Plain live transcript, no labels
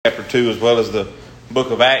2, as well as the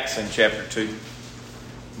book of Acts in chapter 2.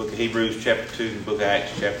 Book of Hebrews chapter 2 and book of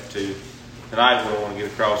Acts chapter 2. Tonight what I want to get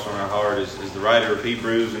across on our heart is the writer of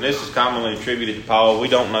Hebrews, and this is commonly attributed to Paul. We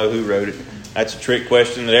don't know who wrote it. That's a trick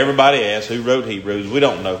question that everybody asks. Who wrote Hebrews? We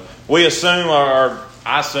don't know. We assume, or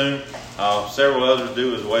I assume, several others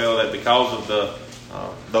do as well, that because of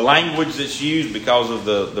the language that's used, because of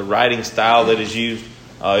the writing style that is used,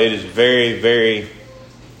 it is very, very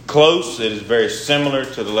close. It is very similar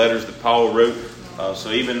to the letters that Paul wrote.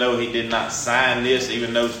 So even though he did not sign this,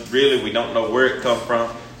 even though really we don't know where it come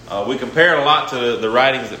from, we compare it a lot to the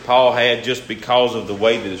writings that Paul had just because of the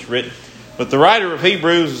way that it's written. But the writer of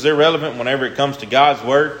Hebrews is irrelevant whenever it comes to God's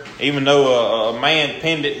Word. Even though a man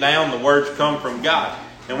penned it down, the words come from God.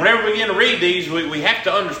 And whenever we begin to read these, we have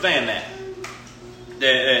to understand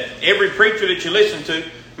that every preacher that you listen to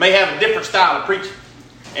may have a different style of preaching.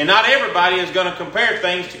 And not everybody is going to compare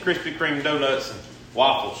things to Krispy Kreme donuts and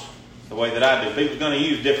waffles the way that I do. People's going to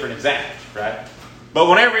use different examples, right? But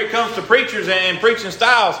whenever it comes to preachers and preaching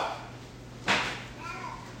styles,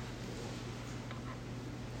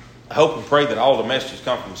 I hope and pray that all the messages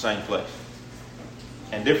come from the same place.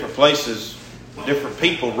 And different places, different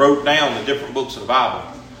people wrote down the different books of the Bible.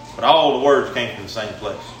 But all the words came from the same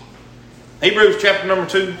place. Hebrews chapter number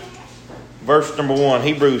 2, verse number 1.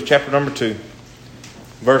 Hebrews chapter number 2,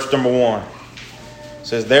 verse number 1. It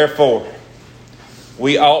says, "Therefore,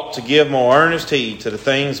 we ought to give more earnest heed to the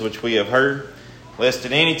things which we have heard, lest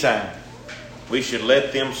at any time we should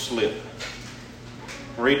let them slip."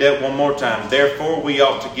 Read that one more time. "Therefore we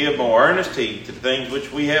ought to give more earnest heed to the things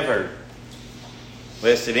which we have heard,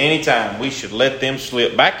 lest at any time we should let them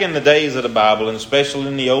slip." Back in the days of the Bible, and especially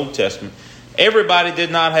in the Old Testament, everybody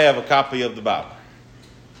did not have a copy of the Bible.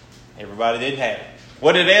 Everybody didn't have it.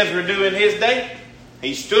 What did Ezra do in his day?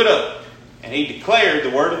 He stood up and he declared the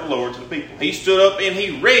word of the Lord to the people. He stood up and he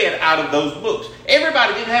read out of those books.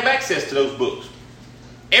 Everybody didn't have access to those books.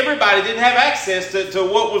 Everybody didn't have access to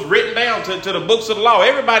what was written down, to the books of the law.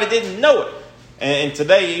 Everybody didn't know it. And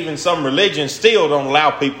today, even some religions still don't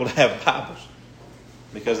allow people to have Bibles.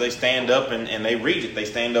 Because they stand up and they read it. They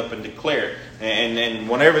stand up and declare it. And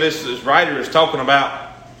whenever this writer is talking about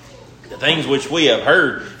the things which we have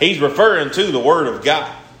heard, he's referring to the Word of God.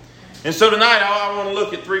 And so tonight, I want to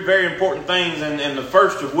look at three very important things. And the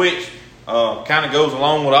first of which kind of goes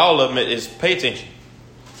along with all of them is pay attention.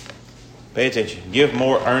 Pay attention. Give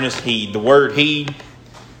more earnest heed. The word heed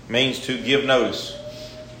means to give notice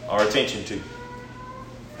or attention to.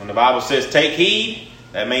 When the Bible says take heed,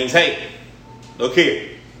 that means, hey, look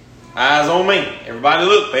here. Eyes on me. Everybody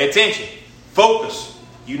look. Pay attention. Focus.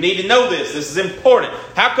 You need to know this. This is important.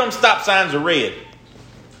 How come stop signs are red?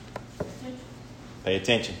 Pay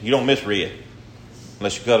attention. You don't miss red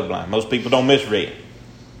unless you're colorblind. Most people don't miss red.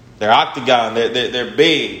 They're octagon. They're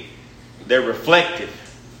big. They're reflective.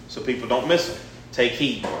 So people don't miss them. Take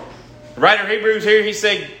heed. The writer of Hebrews here, he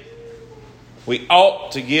said, we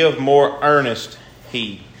ought to give more earnest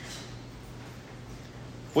heed.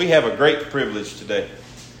 We have a great privilege today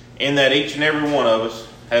in that each and every one of us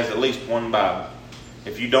has at least one Bible.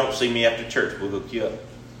 If you don't see me after church, we'll hook you up.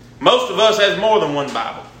 Most of us has more than one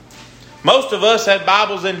Bible. Most of us have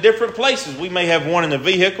Bibles in different places. We may have one in the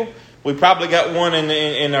vehicle. We probably got one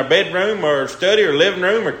in our bedroom or study or living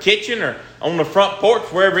room or kitchen or on the front porch,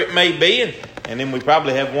 wherever it may be. And then we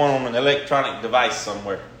probably have one on an electronic device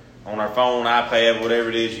somewhere. On our phone, iPad, whatever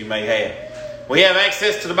it is you may have. We have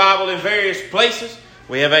access to the Bible in various places.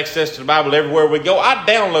 We have access to the Bible everywhere we go. I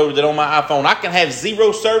downloaded it on my iPhone. I can have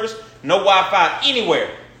zero service, no Wi-Fi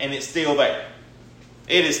anywhere, and it's still there.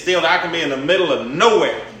 It is still there. I can be in the middle of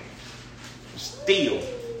nowhere. Still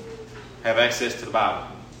have access to the Bible.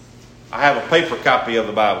 I have a paper copy of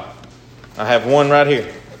the Bible. I have one right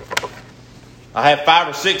here. I have 5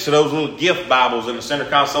 or 6 of those little gift Bibles in the center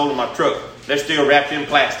console of my truck. They're still wrapped in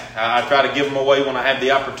plastic. I try to give them away when I have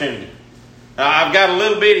the opportunity. Now, I've got a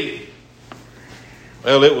little bitty,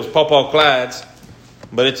 well, it was Pawpaw Clyde's,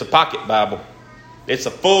 but it's a pocket Bible. It's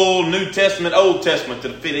a full New Testament, Old Testament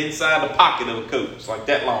that fit inside the pocket of a coat. It's like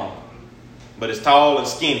that long. But it's tall and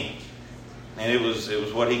skinny. And it was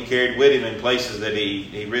what he carried with him in places that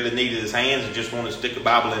he really needed his hands and just wanted to stick a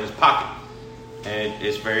Bible in his pocket. And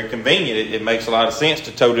it's very convenient. It makes a lot of sense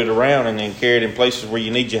to tote it around and then carry it in places where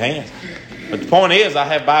you need your hands. But the point is, I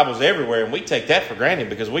have Bibles everywhere, and we take that for granted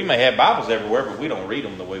because we may have Bibles everywhere, but we don't read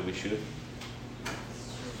them the way we should.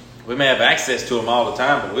 We may have access to them all the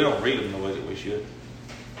time, but we don't read them the way that we should.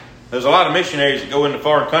 There's a lot of missionaries that go into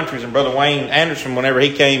foreign countries, and Brother Wayne Anderson, whenever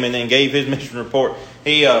he came and then gave his mission report,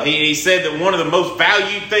 he said that one of the most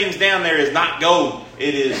valued things down there is not gold.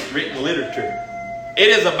 It is written literature. It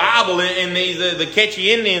is a Bible, and these the Quechua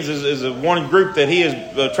Indians is one group that he is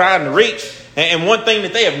trying to reach. And one thing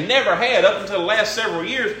that they have never had up until the last several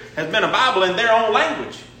years has been a Bible in their own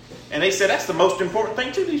language. And they said that's the most important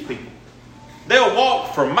thing to these people. They'll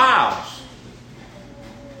walk for miles.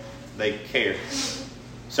 They care.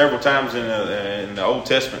 Several times in the Old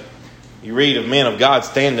Testament, you read of men of God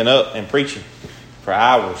standing up and preaching for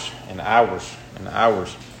hours and hours and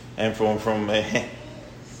hours, and from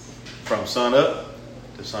sun up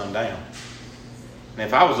to sun down. And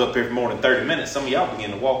if I was up here for more than 30 minutes, some of y'all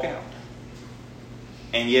begin to walk out.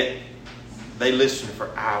 And yet, they listen for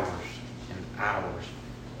hours and hours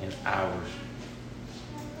and hours.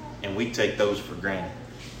 And we take those for granted.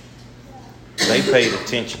 They paid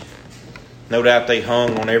attention. No doubt they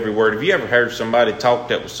hung on every word. Have you ever heard somebody talk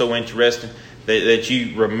that was so interesting that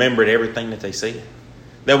you remembered everything that they said?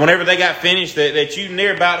 That whenever they got finished, that you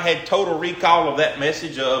near about had total recall of that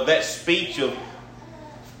message, of that speech.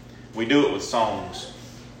 We do it with songs.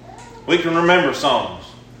 We can remember songs.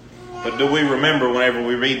 But do we remember whenever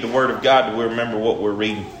we read the Word of God, do we remember what we're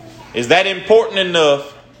reading? Is that important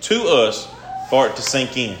enough to us for it to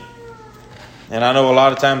sink in? And I know a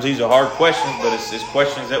lot of times these are hard questions, but it's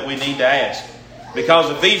questions that we need to ask. Because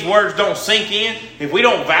if these words don't sink in, if we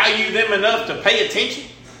don't value them enough to pay attention,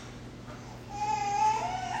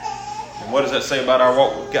 then what does that say about our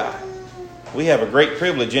walk with God? We have a great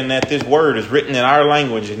privilege in that this Word is written in our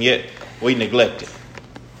language, and yet we neglect it.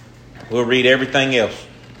 We'll read everything else,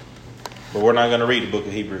 but we're not going to read the book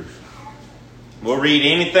of Hebrews. We'll read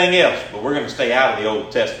anything else, but we're going to stay out of the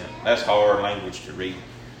Old Testament. That's hard language to read.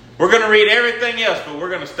 We're going to read everything else, but we're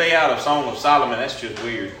going to stay out of Song of Solomon. That's just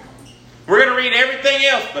weird. We're going to read everything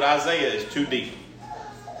else, but Isaiah is too deep.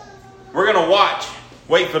 We're going to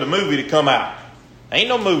wait for the movie to come out. Ain't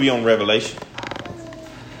no movie on Revelation.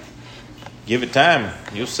 Give it time,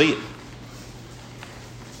 you'll see it.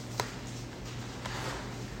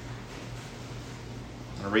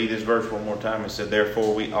 I'm going to read this verse one more time. It said,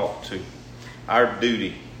 therefore we ought to. Our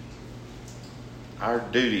duty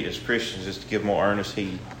as Christians is to give more earnest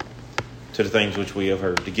heed to the things which we have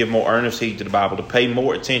heard. To give more earnest heed to the Bible. To pay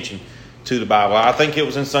more attention to the Bible. I think it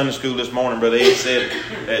was in Sunday school this morning, Brother Ed said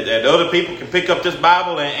that other people can pick up this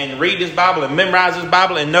Bible and read this Bible and memorize this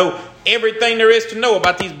Bible and know everything there is to know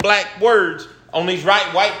about these black words on these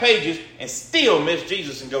white pages and still miss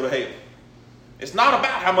Jesus and go to hell. It's not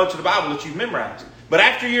about how much of the Bible that you've memorized. But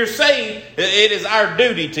after you're saved, it is our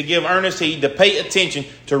duty to give earnest heed, to pay attention,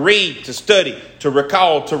 to read, to study, to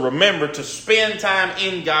recall, to remember, to spend time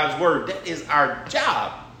in God's Word. That is our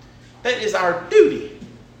job. That is our duty.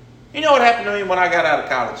 You know what happened to me when I got out of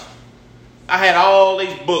college? I had all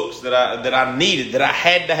these books that I needed, that I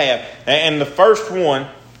had to have. And the first one,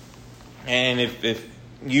 and if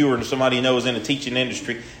you or somebody you know is in the teaching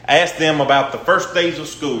industry, ask them about The First Days of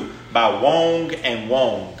School by Wong and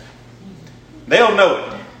Wong. They'll know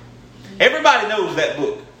it. Everybody knows that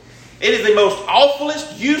book. It is the most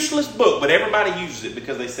awfulest, useless book, but everybody uses it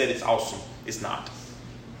because they said it's awesome. It's not.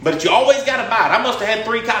 But you always got to buy it. I must have had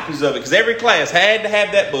 3 copies of it because every class had to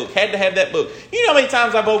have that book, had to have that book. You know how many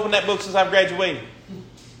times I've opened that book since I've graduated?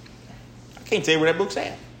 I can't tell you where that book's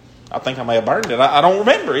at. I think I may have burned it. I don't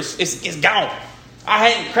remember. It's gone. I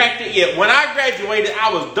hadn't cracked it yet. When I graduated,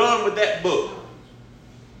 I was done with that book.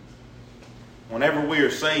 Whenever we are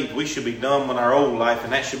saved, we should be done with our old life,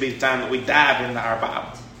 and that should be the time that we dive into our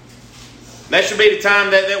Bible. That should be the time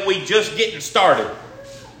that we just getting started.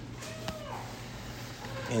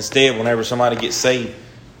 Instead, whenever somebody gets saved,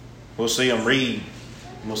 we'll see them read,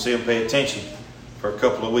 and we'll see them pay attention for a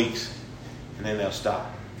couple of weeks, and then they'll stop.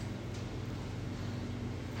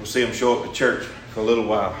 We'll see them show up at church for a little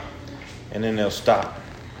while, and then they'll stop.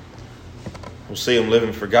 We'll see them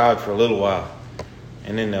living for God for a little while,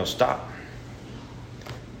 and then they'll stop.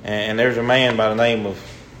 And there's a man by the name of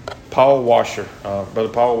Paul Washer. Brother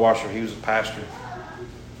Paul Washer, he was a pastor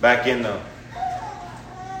back in the,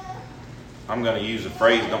 I'm going to use a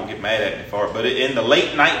phrase, don't get mad at me for it, but in the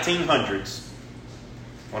late 1900s,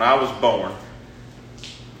 when I was born,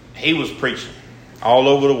 he was preaching all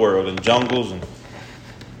over the world in jungles and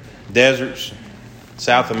deserts,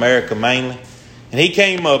 South America mainly. And he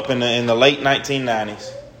came up in the late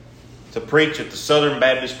 1990s to preach at the Southern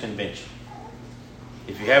Baptist Convention.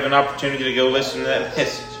 If you have an opportunity to go listen to that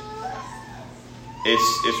message,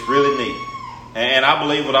 it's really neat. And I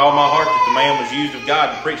believe with all my heart that the man was used of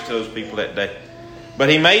God to preach to those people that day. But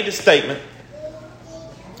he made the statement.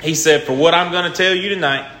 He said, for what I'm going to tell you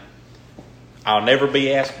tonight, I'll never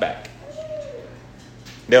be asked back.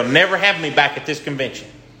 They'll never have me back at this convention.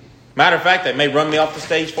 Matter of fact, they may run me off the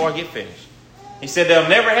stage before I get finished. He said, they'll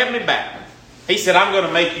never have me back. He said, I'm going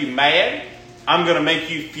to make you mad. I'm going to make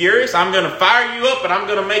you furious. I'm going to fire you up and I'm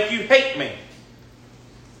going to make you hate me.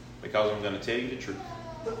 Because I'm going to tell you the truth.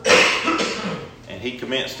 And he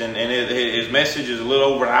commenced, and his message is a little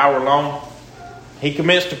over an hour long. He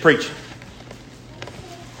commenced to preaching.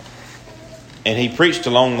 And he preached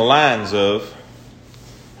along the lines of,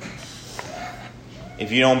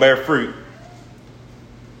 if you don't bear fruit,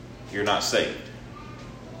 you're not saved.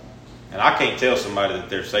 And I can't tell somebody that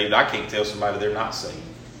they're saved. I can't tell somebody they're not saved.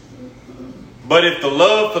 But if the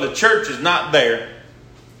love for the church is not there,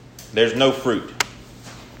 there's no fruit.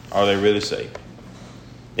 Are they really saved?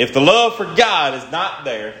 If the love for God is not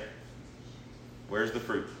there, where's the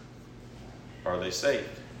fruit? Are they saved?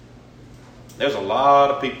 There's a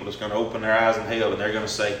lot of people that's going to open their eyes in hell and they're going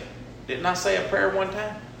to say, didn't I say a prayer one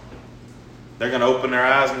time? They're going to open their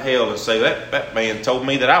eyes in hell and say, that man told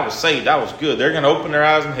me that I was saved. I was good. They're going to open their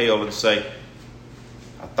eyes in hell and say,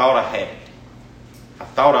 I thought I had it. I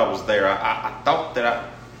thought I was there. I thought that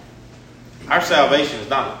Our salvation is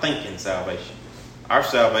not a thinking salvation. Our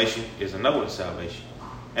salvation is a knowing salvation.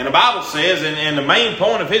 And the Bible says, and the main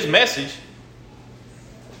point of his message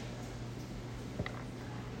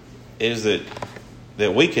is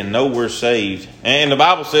that we can know we're saved. And the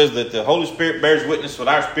Bible says that the Holy Spirit bears witness with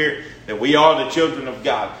our spirit that we are the children of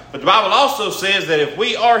God. But the Bible also says that if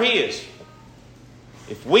we are His,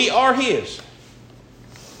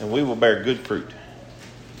 then we will bear good fruit.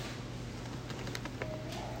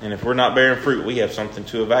 And if we're not bearing fruit, we have something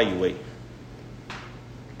to evaluate.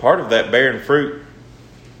 Part of that bearing fruit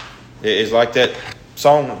is like that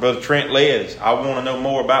song that Brother Trent led. I want to know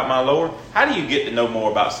more about my Lord. How do you get to know more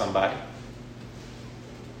about somebody?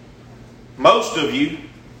 Most of you,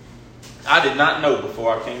 I did not know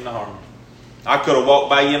before I came to Harmony. I could have walked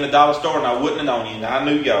by you in the dollar store and I wouldn't have known you. And I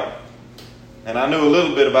knew y'all. And I knew a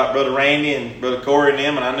little bit about Brother Randy and Brother Corey and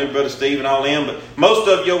them. And I knew Brother Steve and all them. But most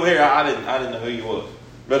of you over here, I didn't know who you was.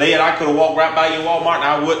 Brother Ed, I could have walked right by you in Walmart and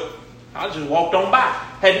I just walked on by.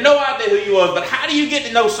 Had no idea who you was. But how do you get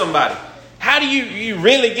to know somebody? How do you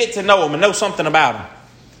really get to know them and know something about them?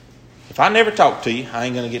 If I never talk to you, I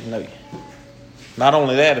ain't going to get to know you. Not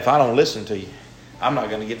only that, if I don't listen to you, I'm not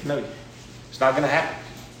going to get to know you. It's not going to happen.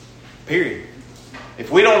 Period.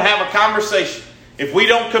 If we don't have a conversation, if we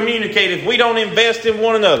don't communicate, if we don't invest in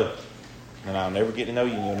one another, then I'll never get to know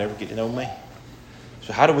you and you'll never get to know me.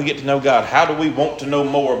 So how do we get to know God? How do we want to know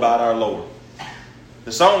more about our Lord?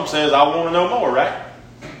 The song says, I want to know more, right?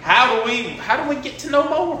 How do we get to know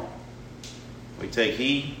more? We take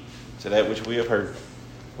heed to that which we have heard.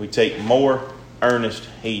 We take more earnest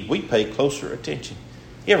heed. We pay closer attention.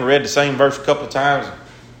 You ever read the same verse a couple of times?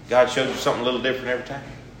 God shows you something a little different every time.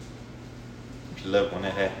 You love it when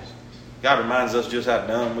that happens. God reminds us just how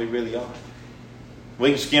dumb we really are. We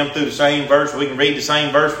can skim through the same verse. We can read the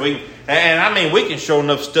same verse. We can sure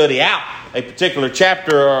enough study out a particular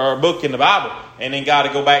chapter or book in the Bible. And then God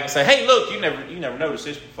will go back and say, hey, look, you never noticed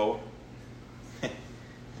this before.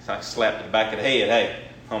 It's like slapped in the back of the head. Hey,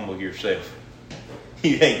 humble yourself.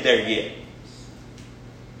 You ain't there yet.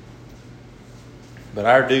 But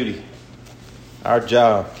our duty, our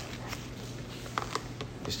job,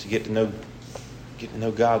 is to get to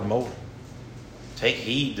know God more. Take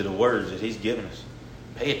heed to the words that He's given us.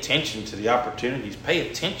 Pay attention to the opportunities. Pay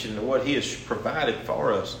attention to what He has provided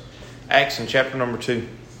for us. Acts in chapter number 2.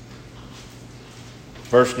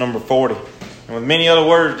 Verse number 40. And with many other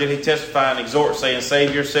words did He testify and exhort, saying,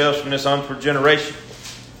 save yourselves from this unfruitful generation.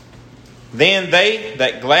 Then they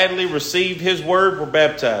that gladly received His word were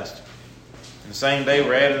baptized. And the same day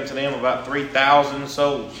were added unto them about 3,000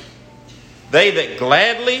 souls. They that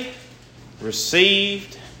gladly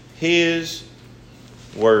received His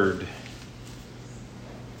word.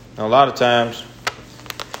 Now, a lot of times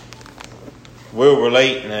we'll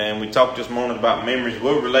relate, and we talked this morning about memories.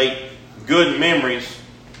 We'll relate good memories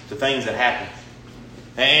to things that happen.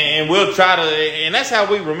 And we'll try to, and that's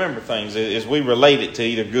how we remember things, is we relate it to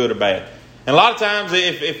either good or bad. And a lot of times,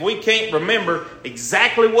 if we can't remember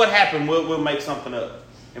exactly what happened, we'll make something up.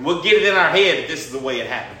 And we'll get it in our head that this is the way it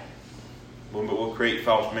happened. We'll create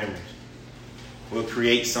false memories. We'll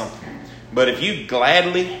create something. But if you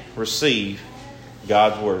gladly receive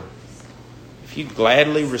God's word, if you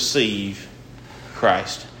gladly receive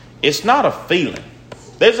Christ, it's not a feeling.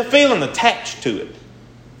 There's a feeling attached to it.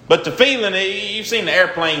 But the feeling, you've seen the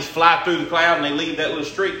airplanes fly through the cloud and they leave that little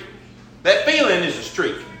streak. That feeling is a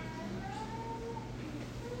streak.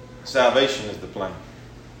 Salvation is the plane.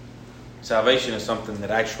 Salvation is something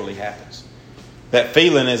that actually happens. That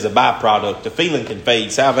feeling is a byproduct. The feeling can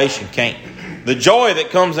fade. Salvation can't. The joy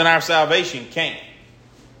that comes in our salvation can't.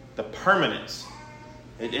 The permanence.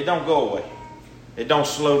 It don't go away. It don't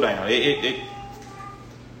slow down.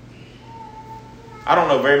 I don't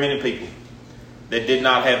know very many people that did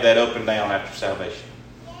not have that up and down after salvation.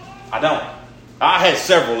 I don't. I had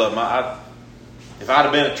several of them. If I'd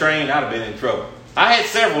have been a train, I'd have been in trouble. I had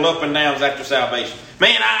several up and downs after salvation.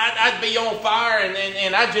 Man, I'd be on fire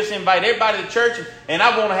and I'd just invite everybody to church and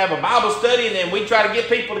I want to have a Bible study and then we try to get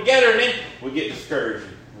people together and then we get discouraged.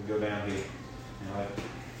 We go down here.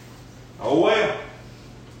 Oh well,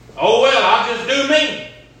 I'll just do me.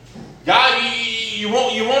 God, you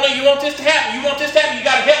want this to happen. You want this to happen. You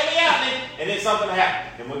got to help me out. And then something will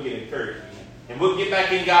happen. And we'll get encouraged. And we'll get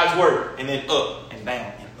back in God's Word. And then up and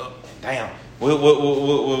down and up and down.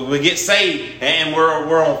 We'll get saved. And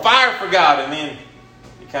we're on fire for God. And then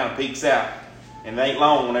it kind of peaks out. And it ain't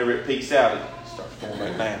long whenever it peaks out, it starts going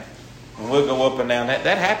back down. And we'll go up and down.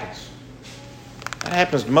 That happens. That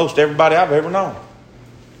happens to most everybody I've ever known.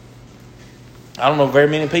 I don't know very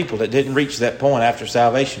many people that didn't reach that point after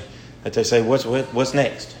salvation that they say, what's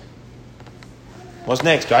next? What's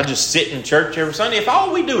next? Do I just sit in church every Sunday? If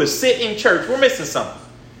all we do is sit in church, we're missing something.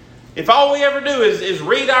 If all we ever do is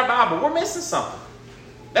read our Bible, we're missing something.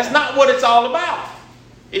 That's not what it's all about.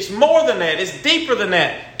 It's more than that. It's deeper than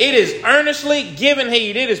that. It is earnestly giving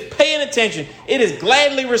heed. It is paying attention. It is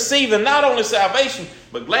gladly receiving not only salvation,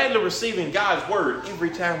 but gladly receiving God's Word every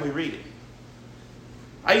time we read it.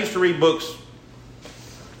 I used to read books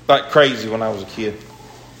like crazy when I was a kid.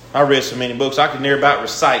 I read so many books. I could near about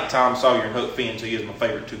recite Tom Sawyer and Huck Finn to you as my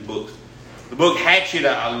favorite two books. The book Hatchet,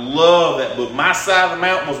 I love that book. My Side of the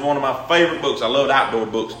Mountain was one of my favorite books. I loved outdoor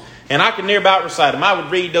books. And I could near about recite them. I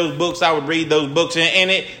would read those books.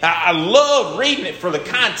 And I love reading it for the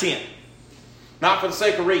content. Not for the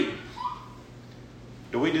sake of reading.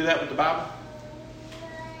 Do we do that with the Bible?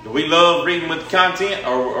 Do we love reading with the content?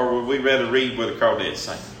 Or would we rather read where the crawdads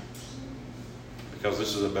sing? Because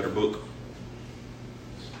this is a better book.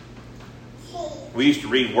 We used to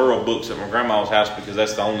read world books at my grandma's house because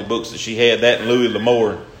that's the only books that she had. That and Louis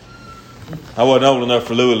L'Amour. I wasn't old enough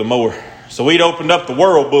for Louis L'Amour. So we'd opened up the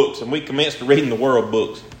world books and we commenced reading the world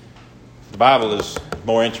books. The Bible is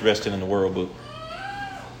more interesting than the world book.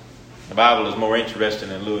 The Bible is more interesting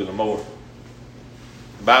than Louis L'Amour.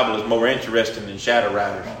 The Bible is more interesting than Shadow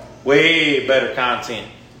Riders. Way better content.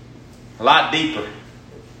 A lot deeper.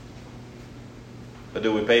 But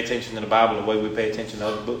do we pay attention to the Bible the way we pay attention to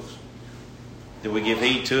other books? Do we give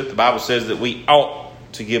heed to it? The Bible says that we ought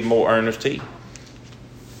to give more earnest heed.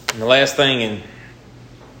 And the last thing in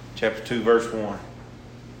chapter 2, verse 1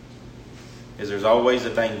 is there's always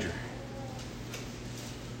a danger.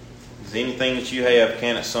 Is anything that you have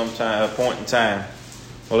can at some time, a point in time.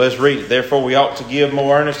 Well, let's read it. Therefore, we ought to give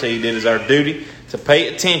more earnest heed. It is our duty to pay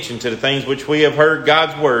attention to the things which we have heard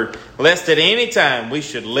God's word, lest at any time we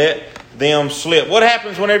should let them slip. What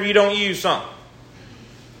happens whenever you don't use something?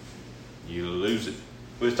 You lose it.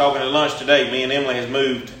 We was talking at lunch today. Me and Emily has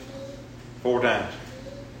moved 4 times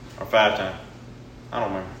or 5 times. I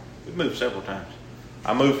don't remember. We've moved several times.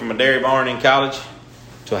 I moved from a dairy barn in college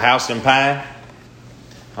to a house in Pine.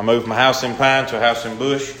 I moved from a house in Pine to a house in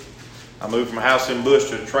Bush. I moved from a house in Bush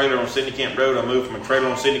to a trailer on Sidney Kemp Road. I moved from a trailer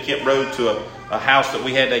on Sidney Kemp Road to a house that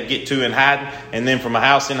we had to get to in Hyden. And then from a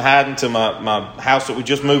house in Hyden to my house that we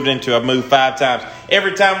just moved into, I've moved 5 times.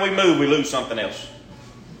 Every time we move, we lose something else.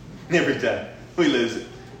 Every time. We lose it.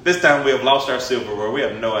 This time we have lost our silverware. We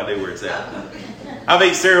have no idea where it's at. I've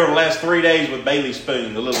eaten cereal the last 3 days with Bailey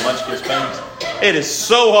spoons, the little munchkin spoons. It is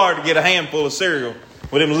so hard to get a handful of cereal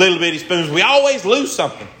with them little bitty spoons. We always lose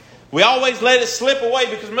something. We always let it slip away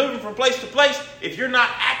because moving from place to place, if you're not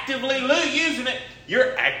actively using it,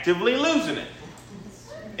 you're actively losing it.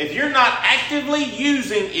 If you're not actively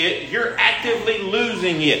using it, you're actively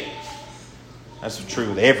losing it. That's true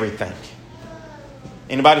with everything.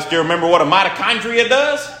 Anybody still remember what a mitochondria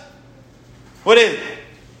does? What is it?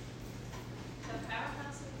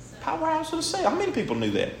 Powerhouse of the cell. How many people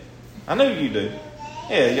knew that? I know you do.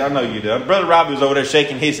 Yeah, I know you do. Brother Robbie was over there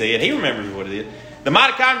shaking his head. He remembers what it is. The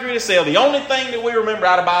mitochondria of the cell, the only thing that we remember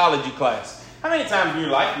out of biology class. How many times in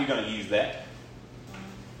your life are you going to use that?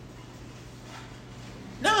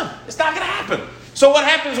 None. It's not going to happen. So what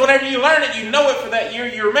happens whenever you learn it, you know it for that year,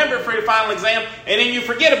 you remember it for your final exam, and then you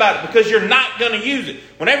forget about it because you're not going to use it.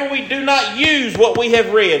 Whenever we do not use what we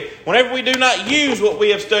have read, whenever we do not use what we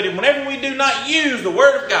have studied, whenever we do not use the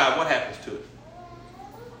Word of God, what happens to it?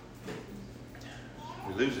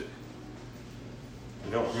 We lose it.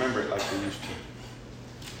 We don't remember it like we used to.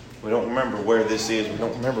 We don't remember where this is. We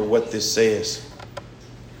don't remember what this says.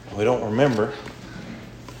 We don't remember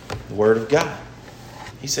the Word of God.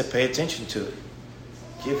 He said, pay attention to it.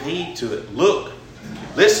 Give heed to it. Look.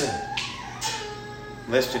 Listen.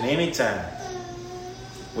 Lest at any time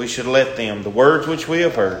we should let them, the words which we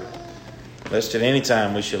have heard, lest at any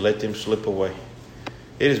time we should let them slip away.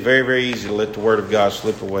 It is very, very easy to let the Word of God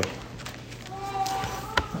slip away.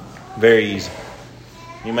 Very easy.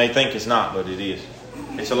 You may think it's not, but it is.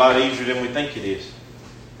 It's a lot easier than we think it is.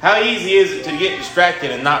 How easy is it to get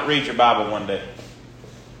distracted and not read your Bible one day?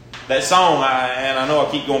 That song, I know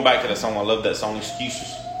I keep going back to that song. I love that song,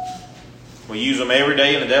 Excuses. We use them every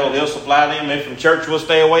day, and the devil, he'll supply them. If from church we'll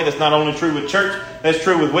stay away. That's not only true with church, that's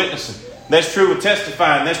true with witnessing. That's true with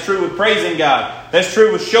testifying. That's true with praising God. That's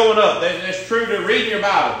true with showing up. That's true to reading your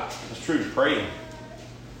Bible. That's true to praying.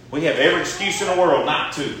 We have every excuse in the world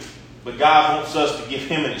not to. But God wants us to give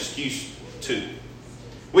Him an excuse to.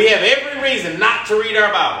 We have every reason not to read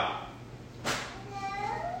our Bible.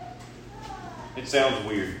 It sounds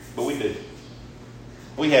weird, but we do.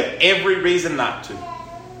 We have every reason not to.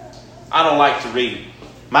 I don't like to read.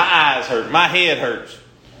 My eyes hurt. My head hurts.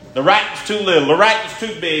 The writing's too little. The writing's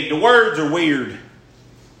too big. The words are weird.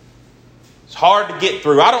 It's hard to get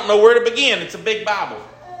through. I don't know where to begin. It's a big Bible.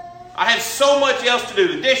 I have so much else to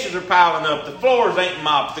do. The dishes are piling up. The floors ain't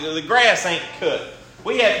mopped. The grass ain't cut.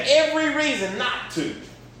 We have every reason not to.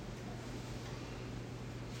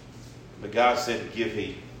 But God said to give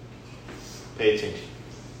heed. Pay attention.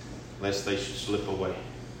 Lest they should slip away.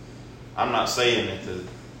 I'm not saying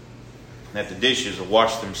that the dishes will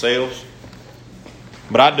wash themselves.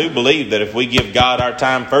 But I do believe that if we give God our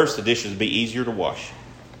time first, the dishes will be easier to wash.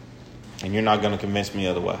 And you're not going to convince me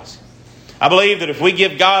otherwise. I believe that if we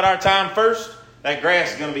give God our time first, that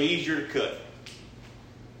grass is going to be easier to cut.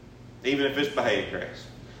 Even if it's behaved grass.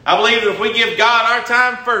 I believe that if we give God our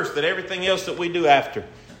time first, that everything else that we do after,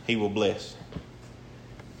 He will bless.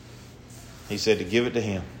 He said to give it to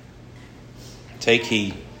Him. Take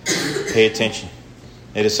heed. Pay attention.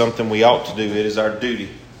 It is something we ought to do. It is our duty.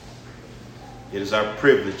 It is our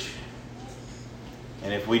privilege.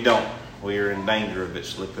 And if we don't, we are in danger of it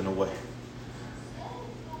slipping away.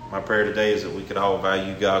 My prayer today is that we could all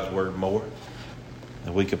value God's Word more.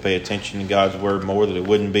 That we could pay attention to God's Word more. That it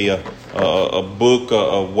wouldn't be a book,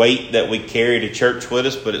 a weight that we carry to church with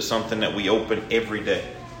us, but it's something that we open every day.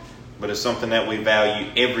 But it's something that we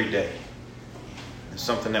value every day. It's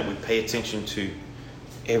something that we pay attention to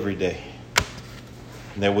every day.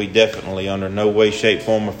 That we definitely, under no way, shape,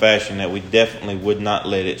 form, or fashion, that we definitely would not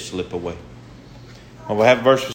let it slip away. Well, we'll have verse